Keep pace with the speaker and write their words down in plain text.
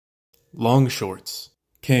Long shorts.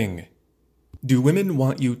 King. Do women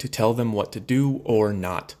want you to tell them what to do or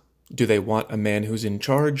not? Do they want a man who's in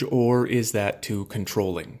charge, or is that too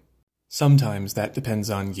controlling? Sometimes that depends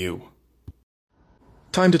on you.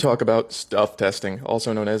 Time to talk about stuff testing,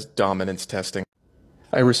 also known as dominance testing.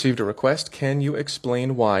 I received a request. Can you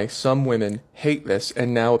explain why some women hate this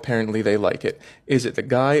and now apparently they like it? Is it the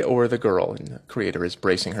guy or the girl? And the creator is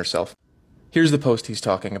bracing herself. Here's the post he's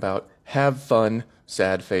talking about. Have fun,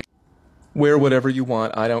 sad face. Wear whatever you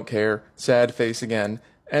want, I don't care, sad face again.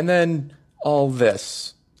 And then all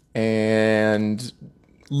this. And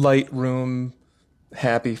Lightroom,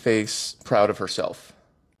 happy face, proud of herself.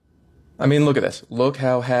 I mean, look at this. Look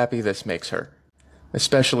how happy this makes her.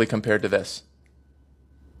 Especially compared to this.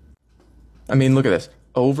 I mean, look at this.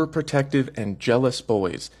 Overprotective and jealous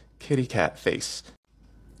boys. Kitty cat face.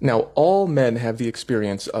 Now, all men have the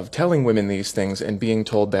experience of telling women these things and being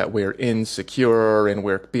told that we're insecure and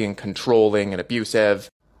we're being controlling and abusive.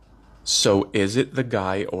 So is it the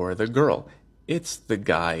guy or the girl? It's the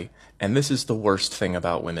guy, and this is the worst thing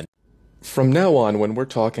about women. From now on, when we're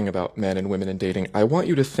talking about men and women and dating, I want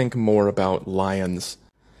you to think more about lions.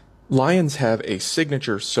 Lions have a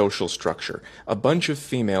signature social structure. A bunch of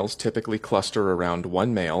females typically cluster around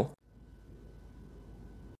one male,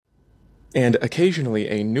 and occasionally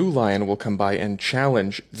a new lion will come by and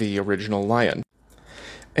challenge the original lion.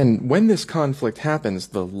 And when this conflict happens,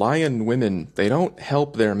 the lion women, they don't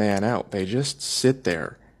help their man out. They just sit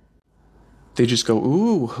there. They just go,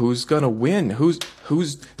 ooh, who's gonna win?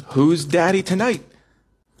 Who's daddy tonight?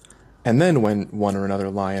 And then when one or another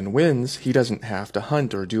lion wins, he doesn't have to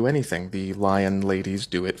hunt or do anything. The lion ladies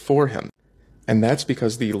do it for him. And that's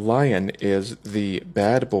because the lion is the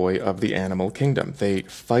bad boy of the animal kingdom. They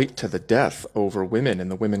fight to the death over women,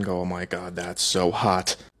 and the women go, oh my god, that's so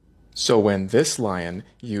hot. So when this lion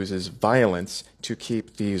uses violence to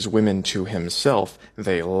keep these women to himself,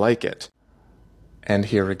 they like it. And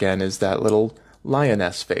here again is that little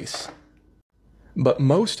lioness face. But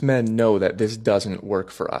most men know that this doesn't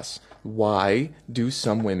work for us. Why do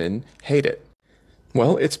some women hate it?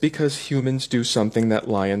 Well, it's because humans do something that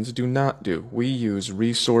lions do not do. We use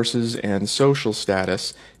resources and social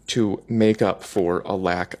status to make up for a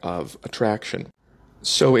lack of attraction.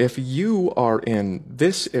 So if you are in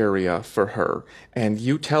this area for her and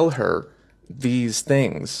you tell her these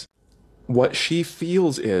things, what she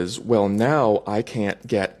feels is, well, now I can't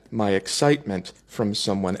get my excitement from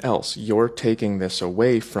someone else. You're taking this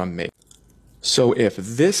away from me. So if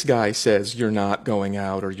this guy says you're not going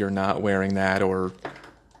out or you're not wearing that, or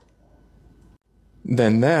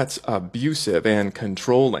then that's abusive and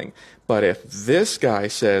controlling. But if this guy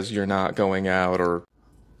says you're not going out, or,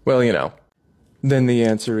 well, you know, then the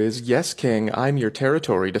answer is, yes, king, I'm your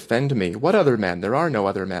territory, defend me. What other men? There are no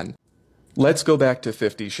other men. Let's go back to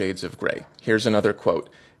 50 Shades of Grey. Here's another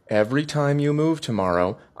quote. Every time you move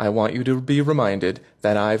tomorrow, I want you to be reminded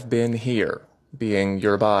that I've been here, being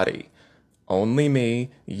your body. Only me,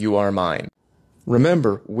 you are mine.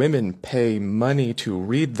 Remember, women pay money to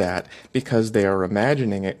read that because they are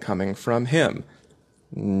imagining it coming from him,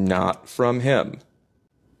 not from him.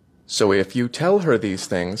 So if you tell her these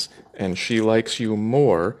things and she likes you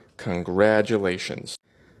more, congratulations.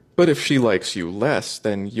 But if she likes you less,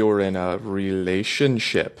 then you're in a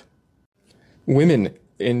relationship. Women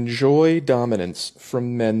enjoy dominance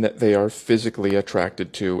from men that they are physically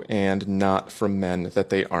attracted to and not from men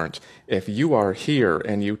that they aren't. If you are here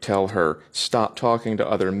and you tell her, stop talking to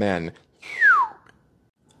other men,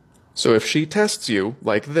 so if she tests you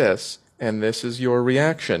like this, and this is your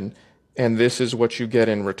reaction, and this is what you get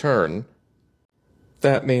in return,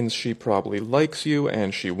 that means she probably likes you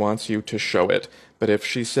and she wants you to show it. But if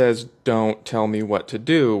she says, don't tell me what to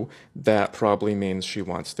do, that probably means she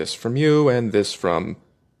wants this from you and this from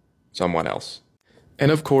someone else.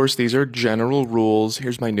 And of course, these are general rules.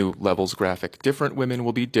 Here's my new levels graphic. Different women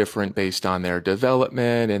will be different based on their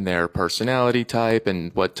development and their personality type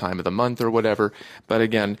and what time of the month or whatever. But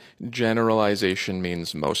again, generalization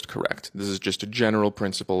means most correct. This is just a general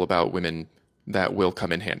principle about women that will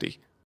come in handy.